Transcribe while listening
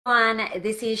Everyone,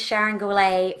 this is Sharon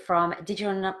Goulet from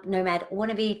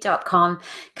digitalnomadwannabe.com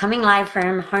coming live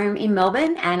from home in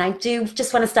Melbourne, and I do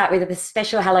just want to start with a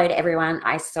special hello to everyone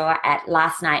I saw at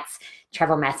last night's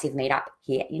Travel Massive meetup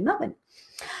here in Melbourne.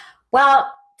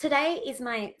 Well, today is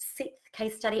my 6th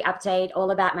case study update all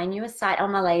about my newest site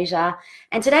on Malaysia,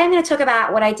 and today I'm going to talk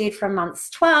about what I did from months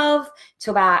 12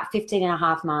 to about 15 and a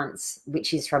half months,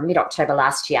 which is from mid-October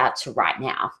last year to right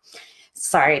now.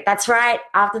 So that's right,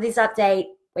 after this update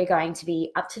we're going to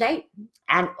be up to date,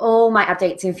 and all my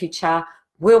updates in future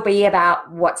will be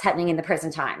about what's happening in the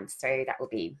present time. So that will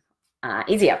be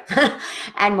easier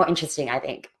and more interesting, I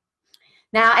think.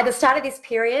 Now, at the start of this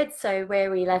period, so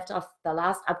where we left off the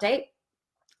last update,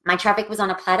 my traffic was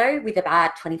on a plateau with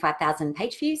about 25,000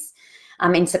 page views.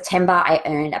 In September, I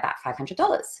earned about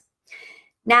 $500.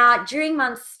 Now, during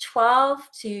months 12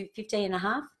 to 15 and a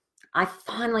half, I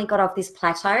finally got off this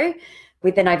plateau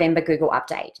with the November Google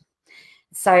update.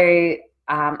 So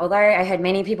although I heard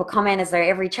many people comment as though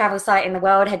every travel site in the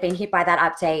world had been hit by that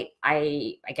update,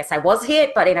 I guess I was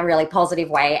hit, but in a really positive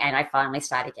way, and I finally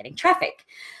started getting traffic.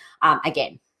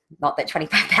 Again, not that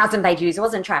 25,000 page views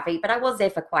wasn't traffic, but I was there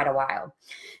for quite a while.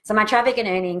 So my traffic and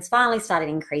earnings finally started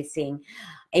increasing.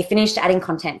 I finished adding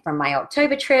content from my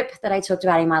October trip that I talked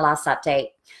about in my last update,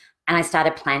 and I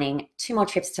started planning 2 more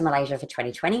trips to Malaysia for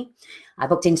 2020. I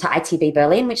booked into ITB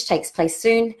Berlin, which takes place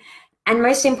soon. And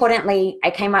most importantly, I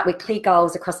came up with clear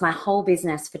goals across my whole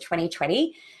business for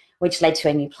 2020, which led to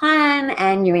a new plan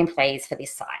and new employees for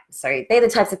this site. So they're the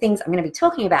types of things I'm going to be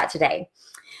talking about today.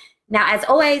 Now, as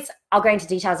always, I'll go into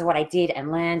details of what I did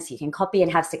and learned so you can copy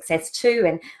and have success too.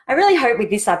 And I really hope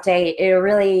with this update, it'll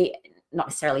really, not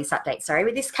necessarily this update, sorry,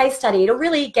 with this case study, it'll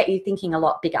really get you thinking a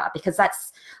lot bigger, because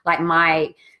that's like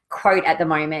my quote at the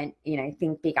moment, you know,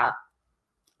 think bigger.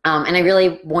 And I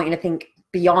really want you to think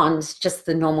beyond just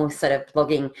the normal sort of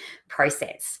blogging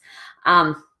process.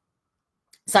 So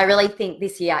I really think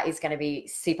this year is going to be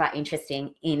super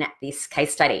interesting in this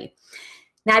case study.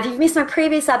 Now, if you've missed my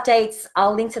previous updates,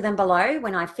 I'll link to them below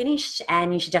when I finished,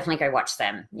 and you should definitely go watch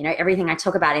them. You know, everything I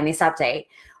talk about in this update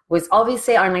was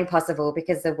obviously only possible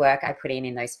because of the work I put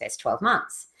in those first 12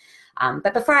 months.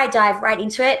 But before I dive right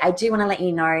into it, I do want to let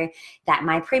you know that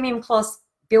my premium course,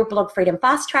 Build Blog Freedom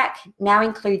Fast Track, now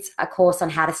includes a course on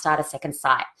how to start a second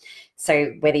site.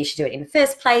 So whether you should do it in the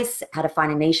first place, how to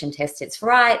find a niche and test it's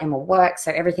right and will work.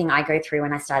 So everything I go through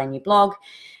when I start a new blog,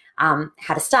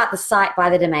 how to start the site, buy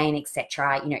the domain,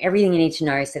 etc. You know, everything you need to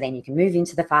know, so then you can move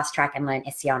into the fast track and learn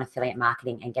SEO and affiliate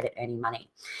marketing and get it earning money.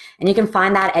 And you can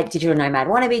find that at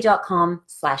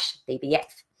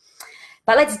digitalnomadwannabe.com/BBF.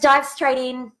 But let's dive straight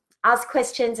in. Ask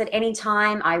questions at any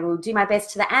time. I will do my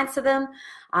best to answer them,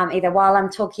 either while I'm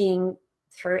talking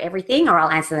through everything, or I'll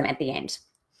answer them at the end.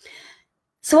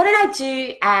 So what did I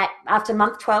do after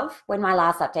month 12 when my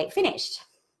last update finished?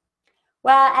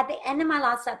 Well, at the end of my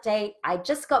last update, I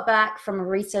just got back from a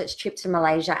research trip to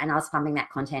Malaysia, and I was pumping that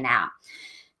content out.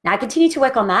 Now, I continued to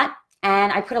work on that,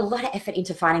 and I put a lot of effort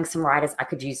into finding some writers I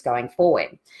could use going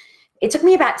forward. It took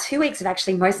me about 2 weeks of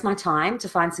actually most of my time to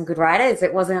find some good writers.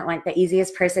 It wasn't like the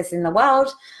easiest process in the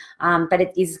world, but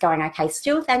it is going okay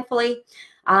still, thankfully.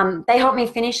 They helped me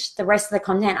finish the rest of the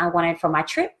content I wanted from my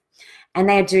trip, and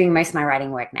they are doing most of my writing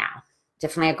work now.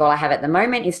 Definitely a goal I have at the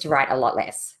moment is to write a lot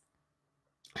less.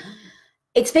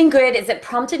 It's been good as it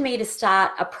prompted me to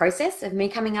start a process of me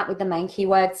coming up with the main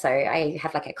keyword. So I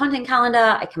have like a content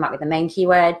calendar. I come up with the main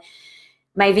keyword.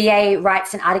 My VA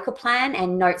writes an article plan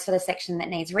and notes for the section that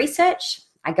needs research.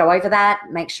 I go over that,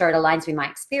 make sure it aligns with my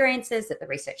experiences, that the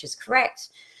research is correct.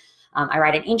 I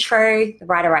write an intro, the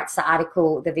writer writes the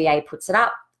article, the VA puts it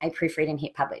up, I proofread and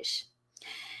hit publish.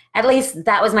 At least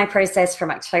that was my process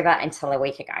from October until a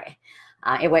week ago.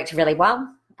 It worked really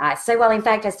well. So well, in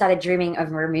fact, I started dreaming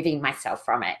of removing myself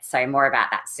from it. So more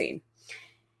about that soon.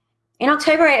 In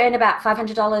October, I earned about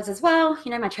 $500 as well.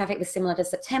 You know, my traffic was similar to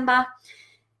September.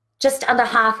 Just under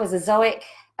half was a Zoic.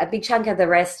 A big chunk of the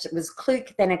rest was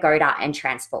Klook, then Agoda, and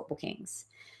transport bookings.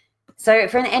 So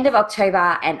from the end of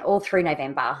October and all through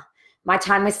November, my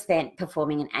time was spent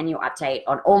performing an annual update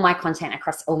on all my content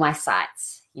across all my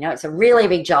sites. You know, it's a really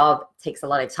big job, it takes a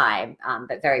lot of time,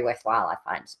 but very worthwhile, I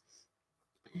find.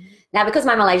 Now, because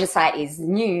my Malaysia site is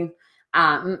new,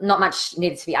 not much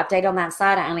needed to be updated on that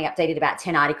site. I only updated about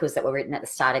 10 articles that were written at the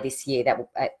start of this year,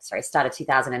 start of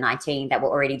 2019, that were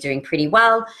already doing pretty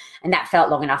well, and that felt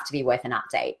long enough to be worth an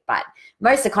update. But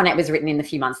most of the content was written in the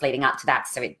few months leading up to that,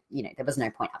 so there was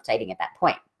no point updating at that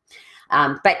point.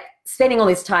 But spending all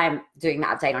this time doing the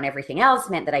update on everything else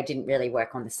meant that I didn't really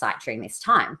work on the site during this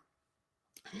time.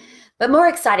 But more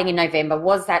exciting in November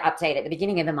was that update at the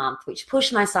beginning of the month, which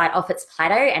pushed my site off its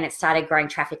plateau and it started growing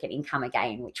traffic and income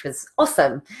again, which was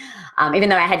awesome. Even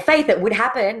though I had faith it would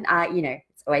happen,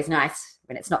 it's always nice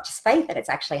when it's not just faith, that it's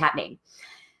actually happening.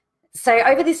 So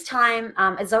over this time,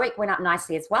 Zoic went up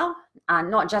nicely as well,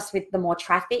 not just with the more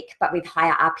traffic, but with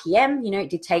higher RPM.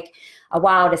 It did take a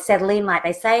while to settle in, like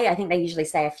they say. I think they usually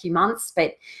say a few months,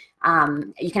 but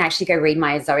you can actually go read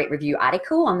my Zoic review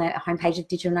article on the homepage of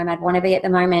Digital Nomad Wannabe at the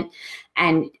moment.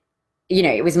 And,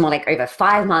 it was more like over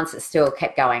 5 months, it still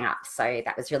kept going up. So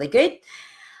that was really good.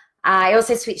 I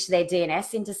also switched to their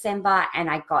DNS in December and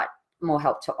I got more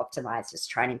help to optimize,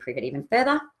 just try and improve it even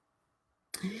further.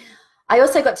 I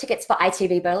also got tickets for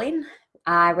ITB Berlin,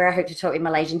 where I hope to talk with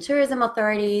Malaysian tourism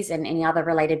authorities and any other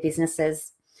related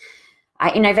businesses.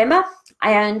 In November,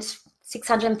 I earned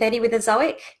 630 with a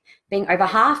Zoic, being over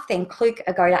half, then Klook,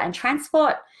 Agoda and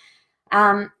Transport.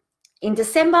 In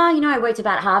December, I worked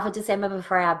about half of December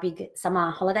before our big summer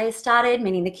holidays started,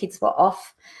 meaning the kids were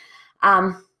off.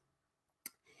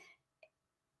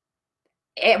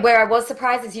 Where I was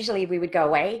surprised is usually we would go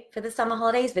away for the summer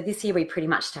holidays, but this year we pretty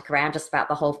much stuck around just about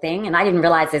the whole thing. And I didn't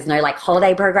realize there's no like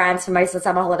holiday programs for most of the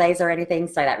summer holidays or anything.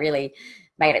 So that really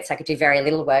made it so I could do very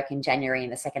little work in January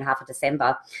and the second half of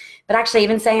December. But actually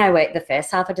even saying I worked the first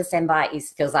half of December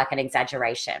feels like an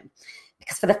exaggeration,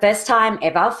 because for the first time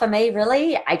ever for me,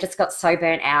 really, I just got so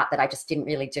burnt out that I just didn't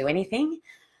really do anything.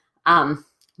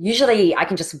 Usually I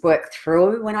can just work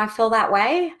through when I feel that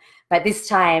way. But this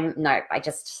time, no, I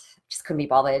just couldn't be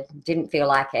bothered, didn't feel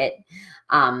like it.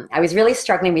 I was really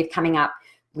struggling with coming up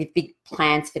with big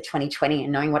plans for 2020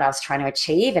 and knowing what I was trying to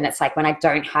achieve. And it's like when I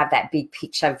don't have that big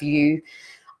picture view,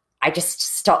 I just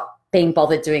stop being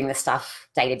bothered doing the stuff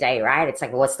day to day, right? It's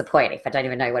like, well, what's the point if I don't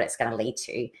even know what it's going to lead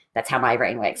to? That's how my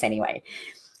brain works anyway.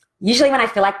 Usually when I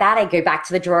feel like that, I go back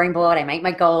to the drawing board, I make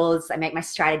my goals, I make my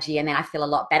strategy, and then I feel a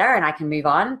lot better and I can move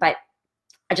on. But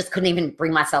I just couldn't even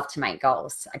bring myself to make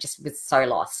goals. I just was so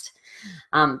lost.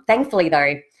 Thankfully,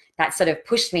 though, that sort of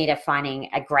pushed me to finding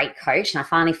a great coach. And I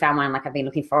finally found one like I've been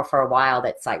looking for a while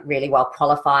that's like really well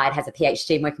qualified, has a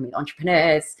PhD in working with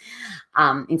entrepreneurs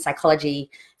in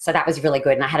psychology. So that was really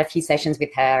good. And I had a few sessions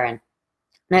with her and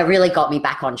it really got me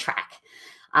back on track.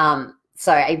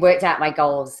 So I worked out my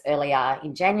goals earlier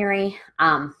in January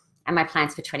and my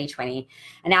plans for 2020.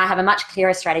 And now I have a much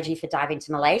clearer strategy for diving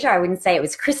to Malaysia. I wouldn't say it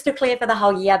was crystal clear for the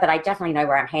whole year, but I definitely know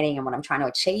where I'm heading and what I'm trying to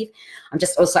achieve. I'm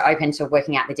just also open to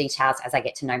working out the details as I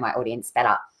get to know my audience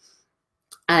better.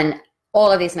 And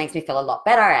all of this makes me feel a lot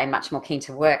better. I'm much more keen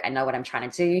to work. I know what I'm trying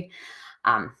to do.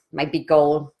 My big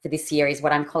goal for this year is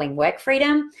what I'm calling work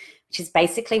freedom, which is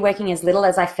basically working as little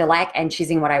as I feel like and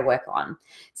choosing what I work on.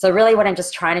 So really what I'm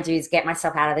just trying to do is get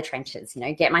myself out of the trenches,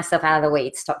 get myself out of the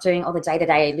weeds, stop doing all the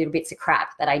day-to-day little bits of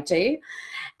crap that I do,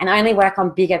 and only work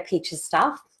on bigger picture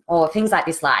stuff or things like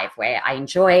this live where I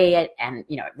enjoy it and,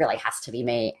 it really has to be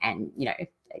me and,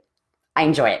 I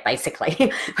enjoy it basically.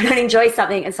 If I don't enjoy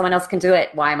something and someone else can do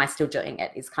it, why am I still doing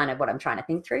it is kind of what I'm trying to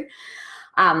think through.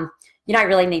 I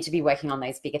really need to be working on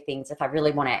those bigger things. If I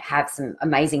really want to have some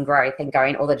amazing growth and go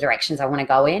in all the directions I want to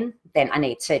go in, then I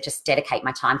need to just dedicate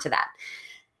my time to that.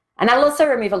 And that'll also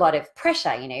remove a lot of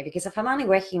pressure, because if I'm only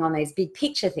working on those big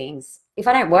picture things, if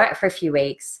I don't work for a few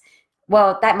weeks,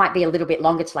 well, that might be a little bit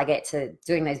longer till I get to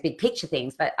doing those big picture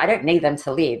things, but I don't need them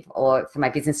to live or for my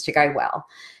business to go well.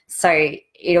 So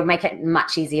it'll make it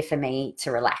much easier for me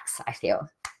to relax, I feel.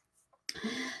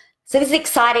 So this is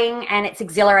exciting and it's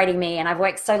exhilarating me, and I've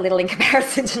worked so little in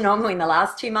comparison to normal in the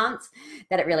last 2 months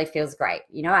that it really feels great.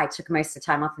 I took most of the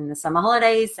time off in the summer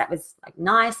holidays. That was like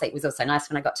nice. It was also nice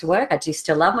when I got to work. I do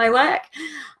still love my work,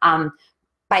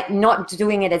 but not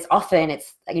doing it as often.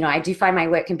 It's, I do find my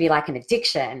work can be like an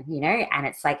addiction, and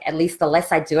it's like at least the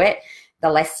less I do it, the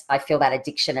less I feel that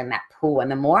addiction and that pull,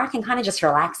 and the more I can kind of just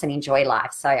relax and enjoy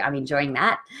life. So I'm enjoying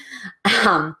that.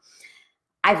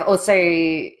 I've also,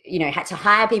 had to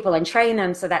hire people and train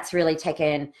them. So that's really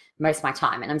taken most of my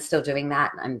time, and I'm still doing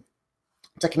that. I'm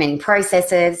documenting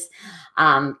processes,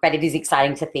 but it is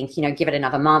exciting to think, give it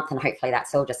another month and hopefully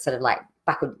that's all just sort of like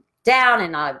buckled down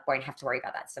and I won't have to worry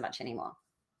about that so much anymore.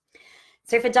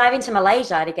 So if I dive into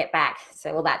Malaysia to get back,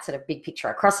 so all that sort of big picture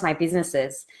across my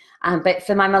businesses, but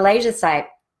for my Malaysia site,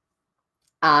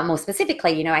 more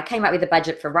specifically, I came up with a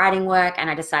budget for writing work and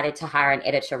I decided to hire an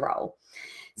editor role.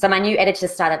 So my new editor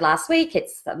started last week.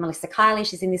 It's Melissa Kiley.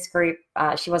 She's in this group.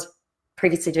 She was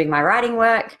previously doing my writing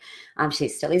work. She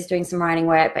still is doing some writing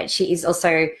work, but she is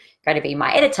also going to be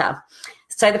my editor.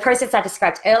 So the process I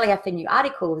described earlier for new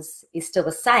articles is still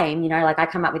the same. Like I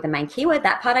come up with the main keyword,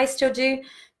 that part I still do,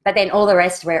 but then all the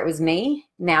rest where it was me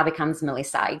now becomes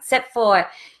Melissa, except for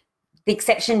The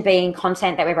exception being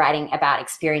content that we're writing about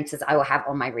experiences I will have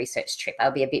on my research trip.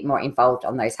 I'll be a bit more involved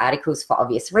on those articles for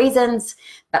obvious reasons,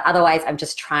 but otherwise I'm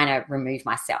just trying to remove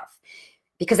myself.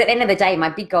 Because at the end of the day, my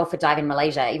big goal for Dive in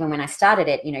Malaysia, even when I started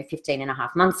it, 15 and a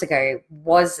half months ago,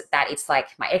 was that it's like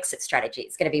my exit strategy.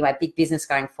 It's going to be my big business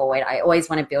going forward. I always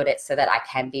want to build it so that I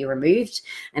can be removed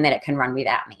and that it can run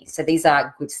without me. So these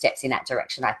are good steps in that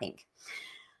direction, I think.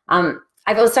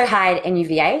 I've also hired a new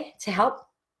VA to help,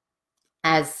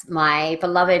 as my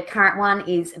beloved current one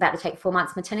is about to take 4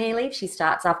 months maternity leave. She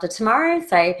starts after tomorrow.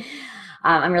 So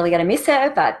I'm really going to miss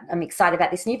her, but I'm excited about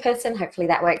this new person. Hopefully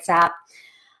that works out.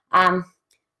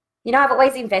 I've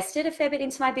always invested a fair bit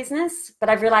into my business, but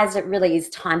I've realized it really is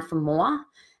time for more,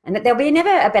 and that there'll be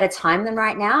never a better time than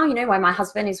right now, when my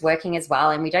husband is working as well,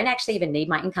 and we don't actually even need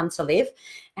my income to live.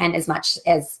 And as much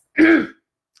as, I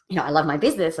love my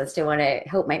business, I still want to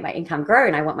help make my income grow,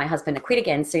 and I want my husband to quit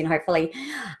again soon, hopefully.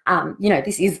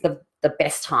 This is the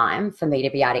best time for me to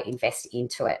be able to invest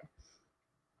into it.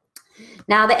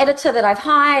 Now, the editor that I've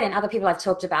hired and other people I've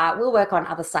talked about will work on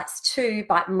other sites too,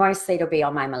 but mostly it'll be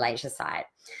on my Malaysia site.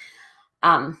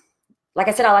 Like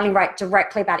I said, I'll only write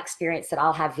directly about experience that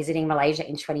I'll have visiting Malaysia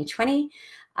in 2020.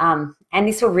 And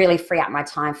this will really free up my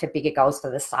time for bigger goals for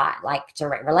the site, like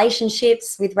direct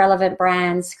relationships with relevant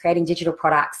brands, creating digital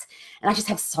products. And I just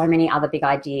have so many other big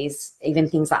ideas, even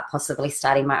things like possibly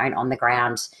starting my own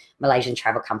on-the-ground Malaysian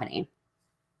travel company.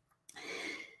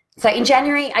 So in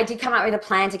January, I did come up with a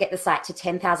plan to get the site to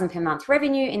 10,000 per month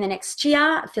revenue in the next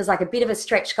year. It feels like a bit of a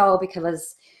stretch goal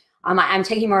because I'm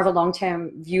taking more of a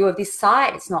long-term view of this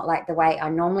site. It's not like the way I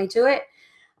normally do it.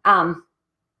 I'm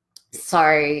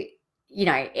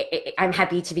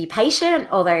happy to be patient,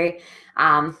 although,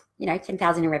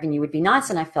 10,000 in revenue would be nice,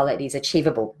 and I feel it is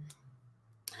achievable.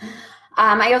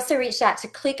 I also reached out to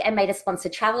Click and made a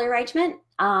sponsored travel arrangement.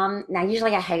 Now,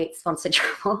 usually I hate sponsored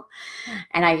travel,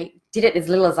 and I did it as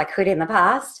little as I could in the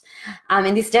past.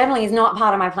 And this definitely is not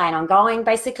part of my plan ongoing,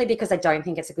 basically because I don't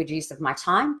think it's a good use of my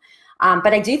time.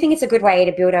 But I do think it's a good way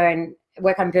to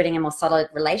work on building a more solid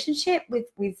relationship with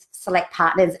select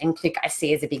partners, and Click I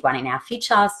see as a big one in our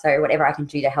future. So whatever I can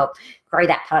do to help grow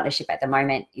that partnership at the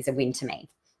moment is a win to me.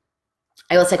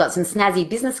 I also got some snazzy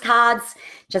business cards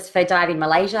just for Dive in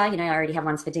Malaysia. I already have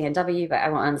ones for DNW, but I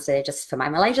want ones that are just for my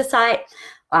Malaysia site,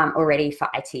 already for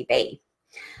ITB.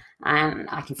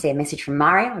 I can see a message from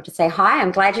Mario. I'll just say, hi,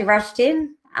 I'm glad you rushed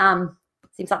in.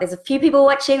 Seems like there's a few people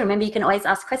watching. Remember, you can always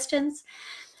ask questions.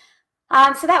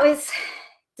 So that was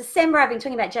December. I've been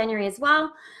talking about January as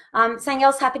well. Something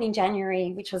else happened in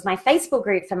January, which was my Facebook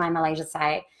group for my Malaysia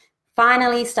site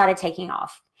finally started taking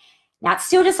off. Now, it's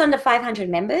still just under 500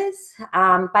 members,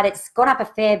 but it's gone up a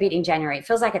fair bit in January. It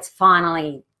feels like it's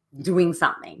finally doing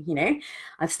something,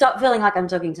 I've stopped feeling like I'm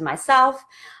talking to myself.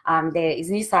 There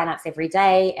is new signups every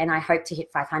day, and I hope to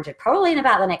hit 500 probably in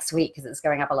about the next week because it's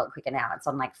going up a lot quicker now. It's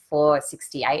on like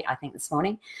 468, I think, this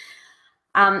morning.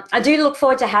 I do look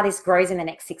forward to how this grows in the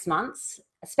next 6 months,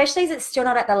 especially as it's still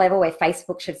not at the level where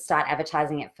Facebook should start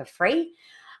advertising it for free.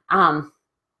 When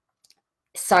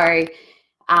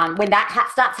that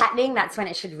starts happening, that's when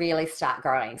it should really start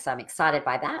growing. So I'm excited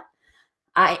by that.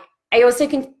 I also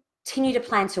continue to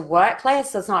plan to work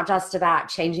less. So it's not just about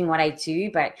changing what I do,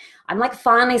 but I'm like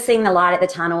finally seeing the light at the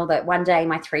tunnel that one day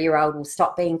my 3-year-old will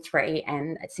stop being 3,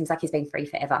 and it seems like he's been 3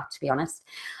 forever, to be honest.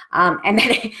 And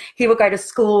then he will go to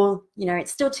school.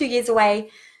 It's still 2 years away,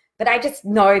 but I just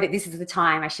know that this is the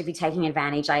time I should be taking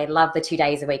advantage. I love the 2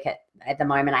 days a week at the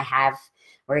moment I have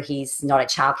where he's not at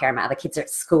childcare and my other kids are at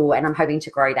school, and I'm hoping to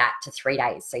grow that to 3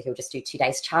 days. So he'll just do 2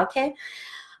 days childcare.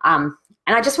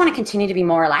 And I just want to continue to be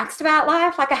more relaxed about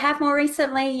life like I have more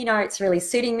recently. It's really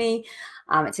suiting me.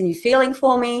 It's a new feeling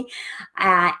for me.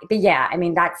 But yeah, I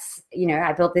mean, that's,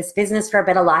 I built this business for a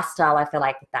better lifestyle. I feel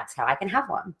like that's how I can have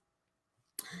one.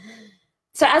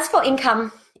 So as for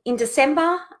income, in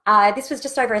December, this was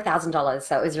just over $1,000.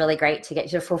 So it was really great to get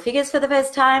to 4 figures for the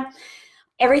first time.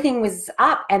 Everything was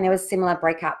up, and there was similar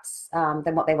breakups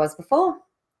than what there was before.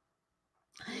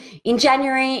 In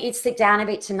January, it slipped down a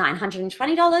bit to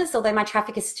 $920, although my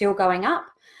traffic is still going up.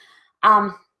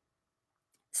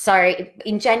 So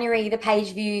in January, the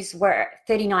page views were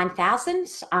 39,000,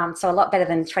 so a lot better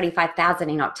than 25,000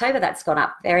 in October. That's gone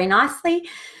up very nicely.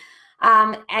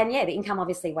 And yeah, the income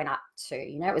obviously went up too.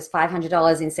 It was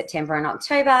 $500 in September and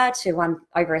October to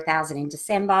over 1,000 in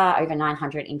December, over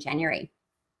 900 in January.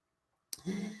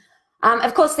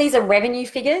 Of course, these are revenue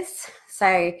figures.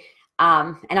 So,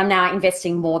 and I'm now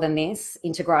investing more than this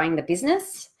into growing the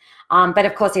business. But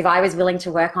of course, if I was willing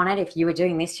to work on it, if you were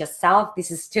doing this yourself,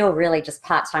 this is still really just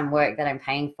part-time work that I'm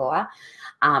paying for.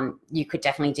 You could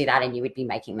definitely do that and you would be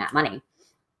making that money.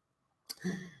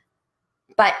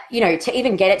 But, you know, to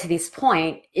even get it to this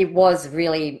point, it was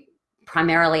really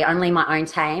primarily only my own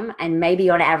team, and maybe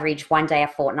on average 1 day a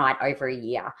fortnight over a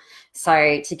year.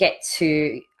 So to get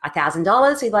to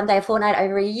 $1,000 with 1 day a fortnight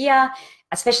over a year,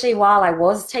 especially while I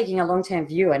was taking a long-term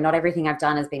view and not everything I've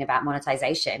done has been about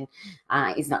monetization,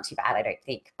 is not too bad, I don't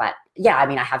think. But yeah, I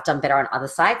mean, I have done better on other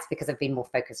sites because I've been more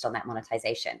focused on that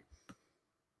monetization.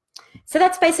 So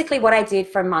that's basically what I did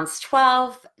from months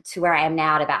 12 to where I am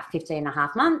now at about 15 and a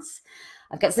half months.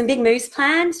 I've got some big moves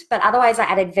planned, but otherwise I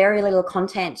added very little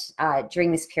content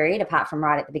during this period, apart from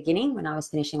right at the beginning when I was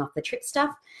finishing off the trip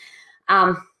stuff.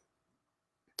 And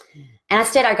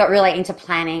instead I got really into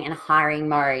planning and hiring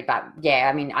mode. But yeah,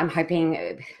 I mean, I'm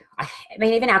hoping, I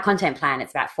mean, even our content plan,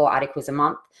 it's about 4 articles a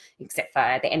month, except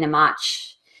for the end of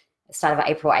March, start of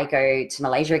April, I go to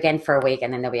Malaysia again for a week,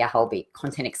 and then there'll be a whole big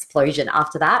content explosion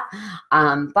after that.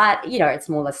 But, you know, it's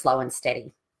more slow and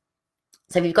steady.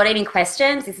 So if you've got any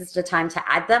questions, this is the time to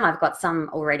add them. I've got some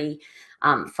already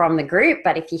from the group,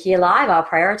 but if you're here live, I'll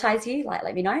prioritize you,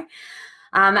 let me know.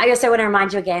 I also want to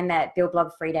remind you again that Build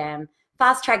Blog Freedom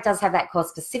Fast Track does have that course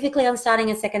specifically on starting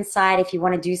a second site if you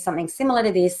want to do something similar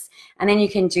to this, and then you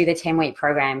can do the 10-week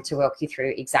program to walk you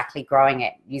through exactly growing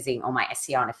it using all my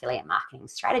SEO and affiliate marketing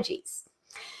strategies.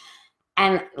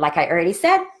 And like I already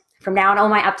said, from now on, all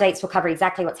my updates will cover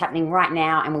exactly what's happening right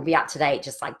now and will be up to date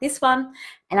just like this one.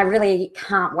 And I really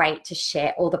can't wait to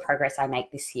share all the progress I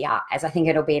make this year, as I think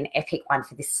it'll be an epic one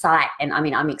for this site. And I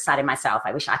mean, I'm excited myself.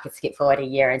 I wish I could skip forward a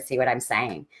year and see what I'm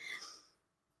saying.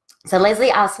 So Leslie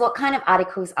asks, what kind of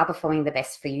articles are performing the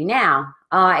best for you now?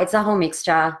 It's a whole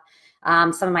mixture.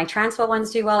 Some of my transport ones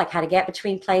do well, like how to get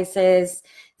between places,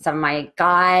 some of my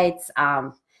guides.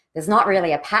 There's not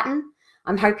really a pattern.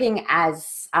 I'm hoping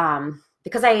as...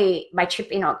 because my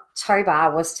trip in October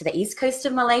was to the east coast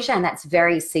of Malaysia, and that's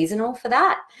very seasonal for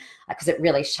that because it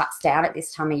really shuts down at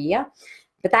this time of year.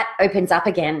 But that opens up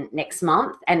again next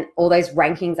month, and all those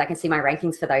rankings, I can see my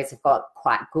rankings for those have got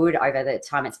quite good over the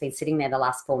time it's been sitting there the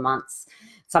last 4 months.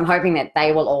 So I'm hoping that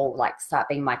they will all start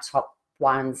being my top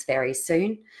ones very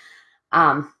soon.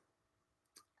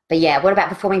 But yeah, what about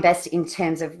performing best in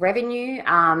terms of revenue?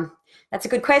 That's a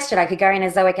good question. I could go in a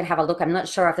Zoic and have a look. I'm not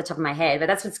sure off the top of my head, but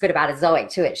that's what's good about a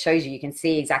Zoic too. It shows you can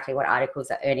see exactly what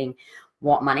articles are earning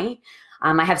what money.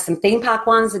 I have some theme park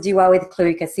ones that do well with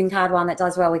Klook, a SIM card one that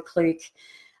does well with Klook.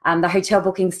 The hotel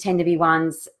bookings tend to be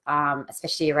ones,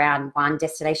 especially around one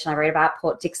destination I wrote about,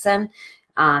 Port Dickson,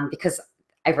 because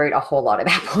I wrote a whole lot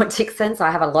about Port Dickson, so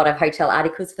I have a lot of hotel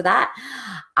articles for that.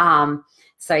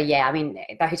 So yeah, I mean,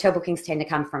 the hotel bookings tend to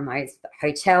come from those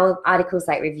hotel articles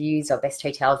like reviews or best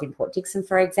hotels in Port Dickson,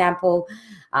 for example.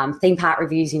 Theme park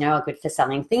reviews, are good for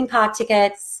selling theme park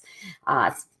tickets.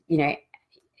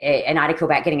 An article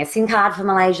about getting a SIM card for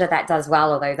Malaysia, that does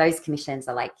well, although those commissions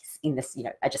are in this,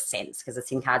 are just cents because the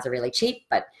SIM cards are really cheap.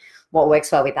 But what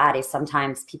works well with that is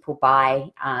sometimes people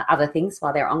buy other things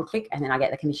while they're on Click, and then I get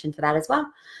the commission for that as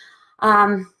well.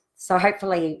 So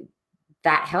hopefully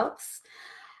that helps.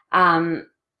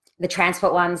 The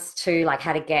transport ones too, like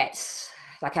how to get,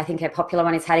 I think a popular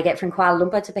one is how to get from Kuala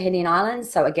Lumpur to Perhentian Islands.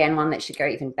 So again, one that should go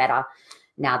even better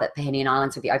now that Perhentian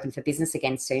Islands will be open for business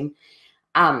again soon.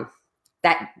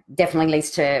 That definitely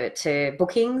leads to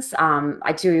bookings.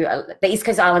 The East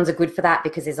Coast Islands are good for that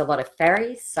because there's a lot of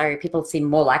ferries, so people seem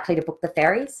more likely to book the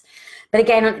ferries. But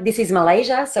again, this is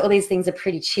Malaysia, so all these things are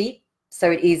pretty cheap.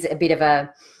 So it is a bit of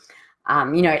a,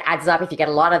 it adds up if you get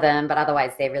a lot of them, but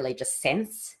otherwise they're really just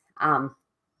cents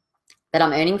that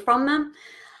I'm earning from them.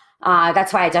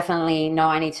 That's why I definitely know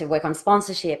I need to work on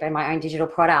sponsorship and my own digital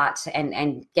product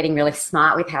and getting really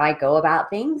smart with how I go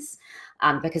about things.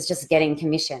 Because just getting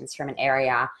commissions from an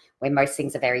area where most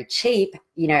things are very cheap,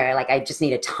 I just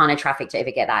need a ton of traffic to ever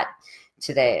get that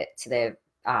to the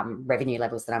revenue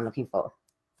levels that I'm looking for.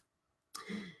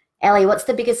 Ellie, what's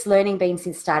the biggest learning been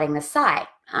since starting the site?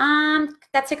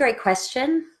 That's a great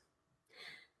question.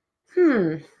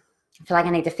 I feel like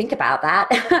I need to think about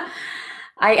that.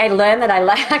 I learned that I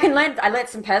learned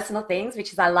some personal things,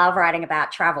 which is I love writing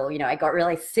about travel. I got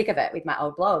really sick of it with my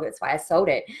old blog. That's why I sold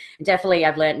it. And definitely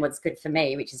I've learned what's good for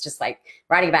me, which is just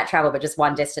writing about travel, but just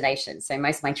one destination. So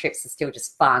most of my trips are still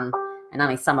just fun and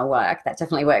only summer work. That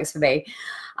definitely works for me.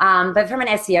 But from an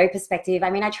SEO perspective,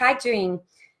 I tried doing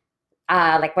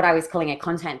what I was calling a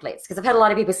content blitz, because I've had a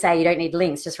lot of people say you don't need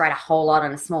links, just write a whole lot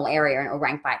on a small area and it'll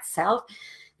rank by itself.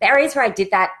 The areas where I did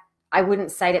that, I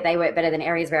wouldn't say that they work better than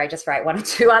areas where I just write 1 or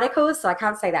 2 articles. So I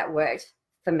can't say that worked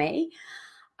for me.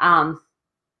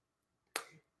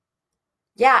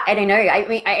 Yeah, I don't know. I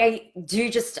mean,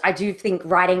 I do think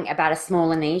writing about a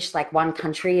smaller niche, like one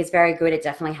country, is very good. It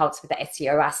definitely helps with the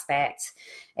SEO aspect.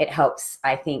 It helps,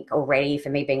 I think, already for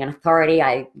me being an authority.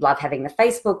 I love having the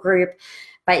Facebook group.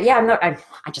 But yeah,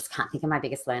 I just can't think of my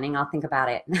biggest learning. I'll think about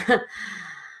it.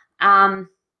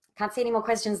 Can't see any more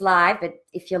questions live, but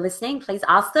if you're listening, please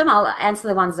ask them. I'll answer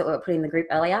the ones that were put in the group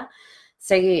earlier.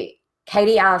 So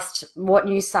Katie asked, what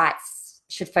new sites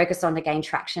should focus on to gain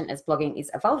traction as blogging is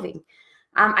evolving?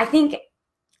 I think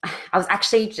I was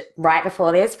actually right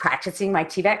before this practicing my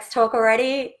TVEX talk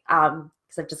already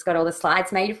because I've just got all the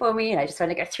slides made for me and I just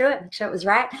wanted to go through it, make sure it was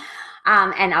right.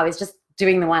 And I was just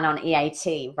doing the one on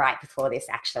EAT right before this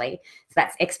actually. So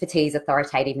that's expertise,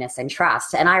 authoritativeness, and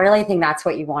trust. And I really think that's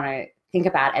what you want to think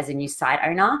about as a new site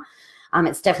owner.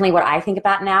 It's definitely what I think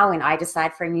about now when I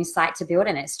decide for a new site to build,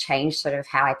 and it's changed sort of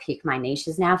how I pick my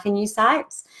niches now for new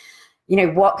sites. You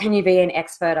know, what can you be an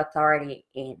expert authority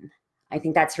in? I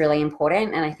think that's really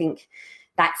important. And I think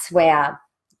that's where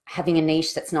having a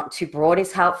niche that's not too broad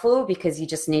is helpful, because you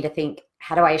just need to think,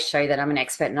 how do I show that I'm an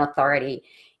expert and authority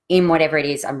in whatever it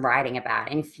is I'm writing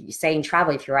about? And if you say in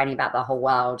travel, if you're writing about the whole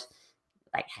world,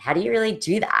 like, how do you really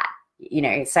do that? You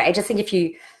know, so I just think if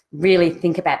you really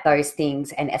think about those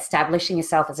things and establishing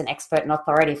yourself as an expert and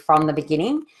authority from the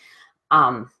beginning,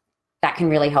 that can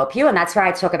really help you. And that's where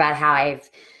I talk about how I've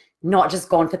not just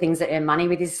gone for things that earn money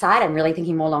with this site. I'm really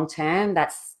thinking more long term.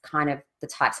 That's kind of the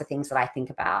types of things that I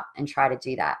think about and try to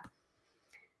do that.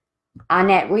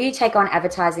 Annette, will you take on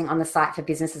advertising on the site for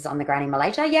businesses on the ground in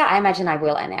Malaysia? Yeah, I imagine I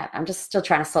will, Annette. I'm just still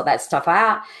trying to sort that stuff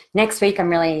out. Next week,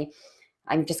 I'm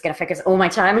just going to focus all my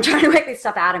time on trying to work this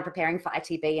stuff out and preparing for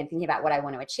ITB and thinking about what I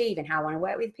want to achieve and how I want to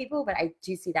work with people. But I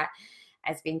do see that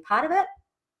as being part of it.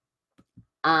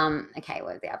 Okay,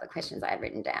 what are the other questions I had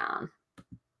written down?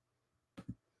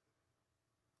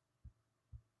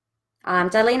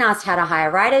 Darlene asked how to hire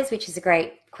writers, which is a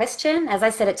great question. As I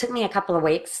said, it took me a couple of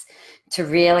weeks to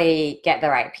really get the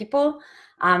right people.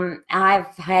 I've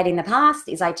had in the past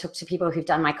is I took to people who've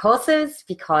done my courses,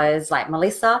 because like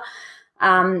Melissa,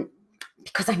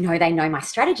 because I know they know my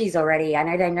strategies already. I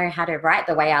know they know how to write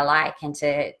the way I like and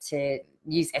to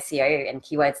use SEO and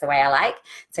keywords the way I like.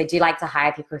 So I do like to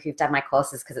hire people who've done my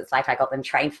courses, because it's like I got them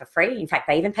trained for free. In fact,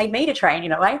 they even paid me to train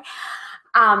in a way.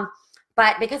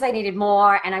 But because I needed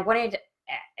more, and I wanted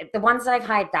the ones that I've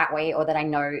hired that way or that I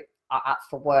know are up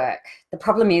for work, the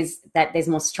problem is that there's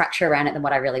more structure around it than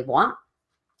what I really want.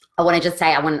 I want to just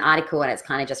say I want an article and it's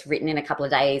kind of just written in a couple of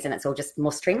days and it's all just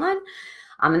more streamlined.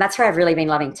 And that's where I've really been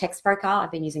loving TextBroker.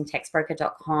 I've been using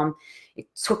textbroker.com. It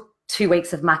took 2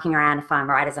 weeks of mucking around to find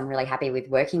writers I'm really happy with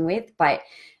working with. But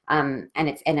I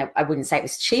wouldn't say it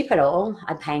was cheap at all.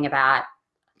 I'm paying about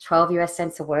 12 US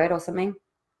cents a word or something.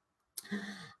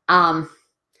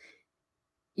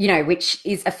 You know, which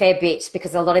is a fair bit,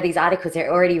 because a lot of these articles are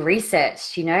already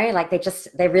researched, you know, like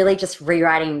they're really just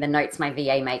rewriting the notes my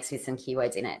VA makes with some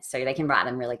keywords in it. So they can write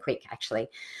them really quick, actually.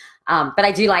 But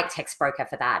I do like TextBroker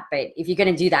for that. But if you're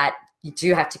going to do that, you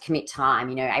do have to commit time.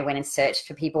 You know, I went and searched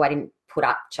for people. I didn't put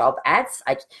up job ads.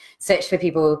 I searched for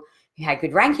people who had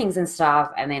good rankings and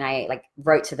stuff. And then I like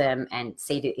wrote to them and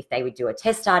see if they would do a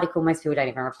test article. Most people don't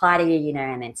even reply to you, you know,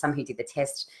 and then some who did the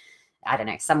test, I don't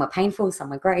know, some were painful, some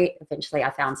were great. Eventually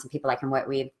I found some people I can work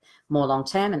with more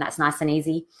long-term, and that's nice and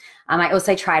easy. I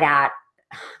also tried out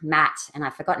Matt, and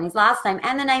I've forgotten his last name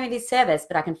and the name of his service,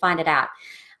 but I can find it out,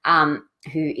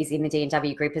 who is in the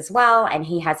D&W group as well. And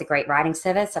he has a great writing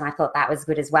service, and I thought that was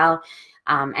good as well.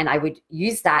 And I would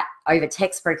use that over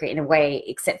TextBroker in a way,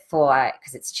 except for,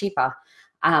 because it's cheaper.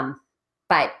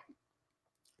 But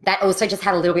that also just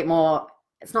had a little bit more,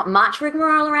 it's not much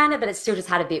rigmarole around it, but it still just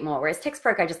had a bit more. Whereas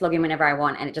TextBroker, I just log in whenever I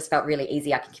want, and it just felt really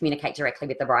easy. I can communicate directly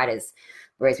with the writers.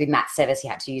 Whereas with Matt's service,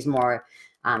 you had to use more,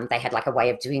 they had like a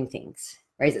way of doing things.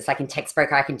 Whereas it's like in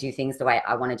TextBroker, I can do things the way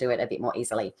I want to do it a bit more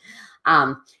easily.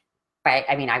 But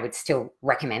I mean, I would still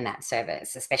recommend that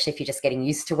service, especially if you're just getting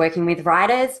used to working with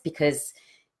writers, because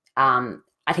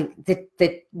I think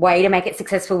the way to make it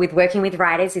successful with working with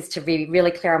writers is to be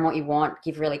really clear on what you want,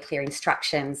 give really clear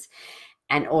instructions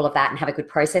and all of that, and have a good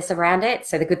process around it.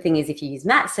 So the good thing is if you use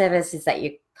Matt's service is that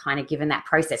you're kind of given that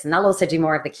process, and they'll also do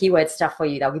more of the keyword stuff for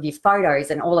you. They'll give you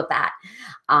photos and all of that.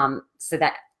 So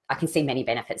that I can see many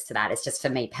benefits to that. It's just for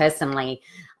me personally,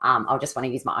 I'll just want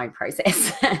to use my own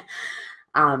process.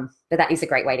 But that is a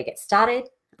great way to get started.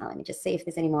 Let me just see if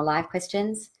there's any more live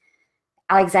questions.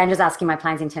 Alexandra's asking my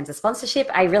plans in terms of sponsorship.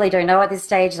 I really don't know at this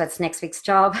stage. That's next week's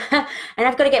job. And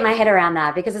I've got to get my head around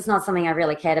that, because it's not something I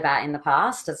really cared about in the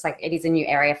past. It's like, it is a new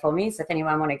area for me. So if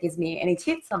anyone want to give me any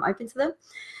tips, I'm open to them.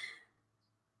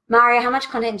 Mario, how much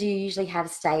content do you usually have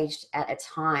staged at a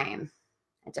time?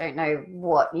 I don't know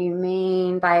what you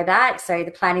mean by that. So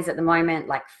the plan is at the moment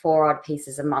like 4 odd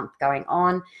pieces a month going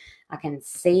on. I can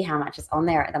see how much is on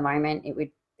there at the moment.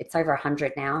 It's over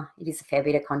 100 now. It is a fair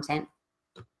bit of content.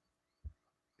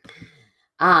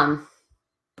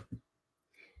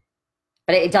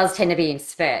 But it does tend to be in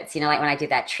spurts. You know, like when I did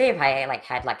that trip, I like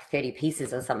had like 30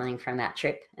 pieces or something from that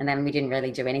trip. And then we didn't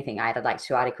really do anything. I had like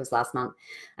 2 articles last month.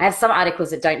 I have some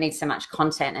articles that don't need so much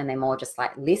content and they're more just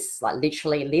like lists, like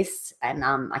literally lists. And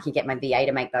I can get my VA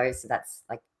to make those. So that's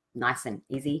like nice and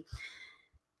easy.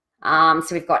 So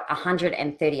we've got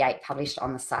 138 published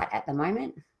on the site at the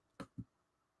moment.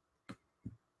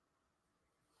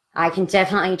 I can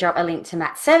definitely drop a link to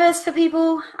Matt's service for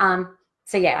people.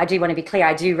 So yeah, I do want to be clear.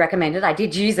 I do recommend it. I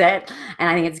did use it. And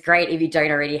I think it's great if you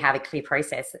don't already have a clear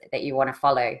process that you want to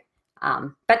follow.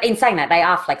 But in saying that, they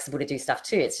are flexible to do stuff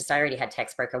too. It's just I already had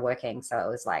Text Broker working. So it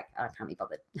was like, I can't be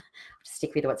bothered. Just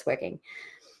stick with what's working.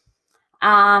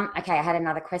 Okay, I had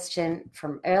another question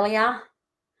from earlier.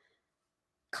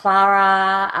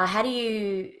 Clara, how do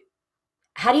you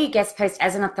guest post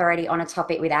as an authority on a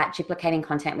topic without duplicating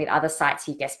content with other sites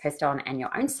you guest post on and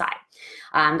your own site?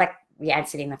 Like we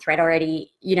answered in the thread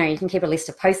already, you know, you can keep a list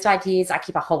of post ideas. I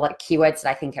keep a whole lot of keywords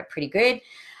that I think are pretty good,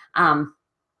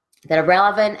 that are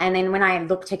relevant. And then when I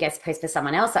look to guest post for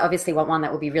someone else, I obviously want one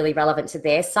that will be really relevant to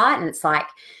their site. And it's like,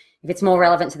 if it's more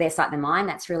relevant to their site than mine,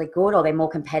 that's really good, or they're more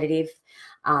competitive.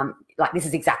 Like this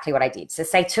is exactly what I did. So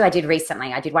say 2 I did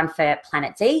recently. I did one for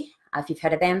Planet D, if you've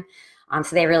heard of them.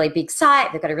 So they're a really big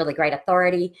site. They've got a really great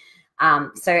authority.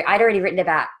 So I'd already written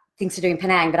about things to do in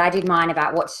Penang, but I did mine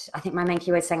about what, I think my main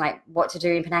keyword saying like what to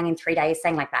do in Penang in 3 days,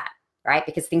 saying like that, right?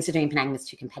 Because things to do in Penang was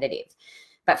too competitive.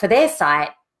 But for their site,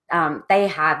 they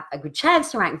have a good chance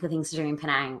to rank for things to do in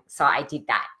Penang. So I did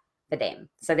that for them.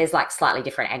 So there's like slightly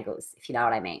different angles, if you know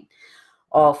what I mean.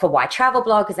 Or for Why Travel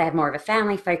Blog, because they have more of a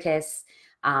family focus.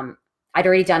 I'd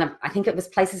already done, I think it was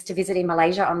places to visit in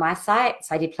Malaysia on my site.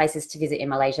 So I did places to visit in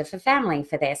Malaysia for family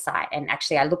for their site. And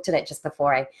actually I looked at it just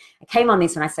before I came on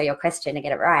this when I saw your question to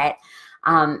get it right.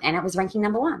 And it was ranking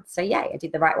 #1. So yeah, I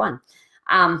did the right one.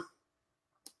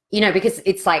 You know, because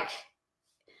it's like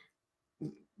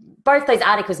both those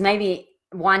articles, maybe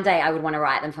one day I would want to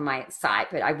write them for my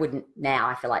site, but I wouldn't now.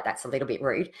 I feel like that's a little bit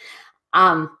rude.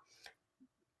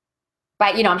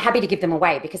 But, you know, I'm happy to give them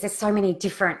away because there's just so many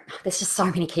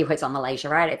keywords on Malaysia,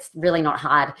 right? It's really not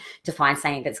hard to find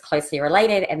something that's closely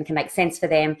related and can make sense for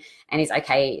them and is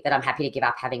okay that I'm happy to give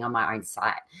up having on my own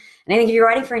site. And I think if you're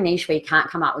writing for a niche where you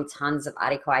can't come up with tons of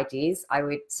article ideas, I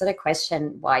would sort of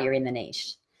question why you're in the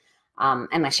niche,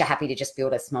 unless you're happy to just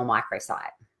build a small micro site.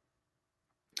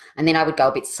 And then I would go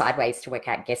a bit sideways to work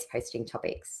out guest posting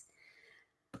topics.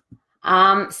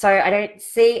 So I don't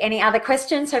see any other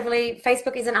questions. Hopefully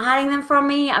Facebook isn't hiding them from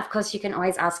me. Of course, you can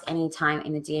always ask anytime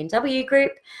in the DNW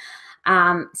group.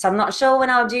 So I'm not sure when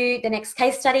I'll do the next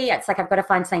case study. It's like I've got to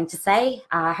find something to say.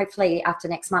 Hopefully after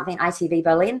next month in ITV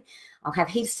Berlin, I'll have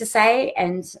heaps to say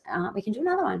and we can do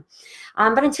another one.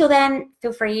 But until then,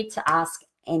 feel free to ask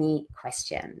any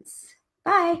questions.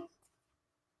 Bye.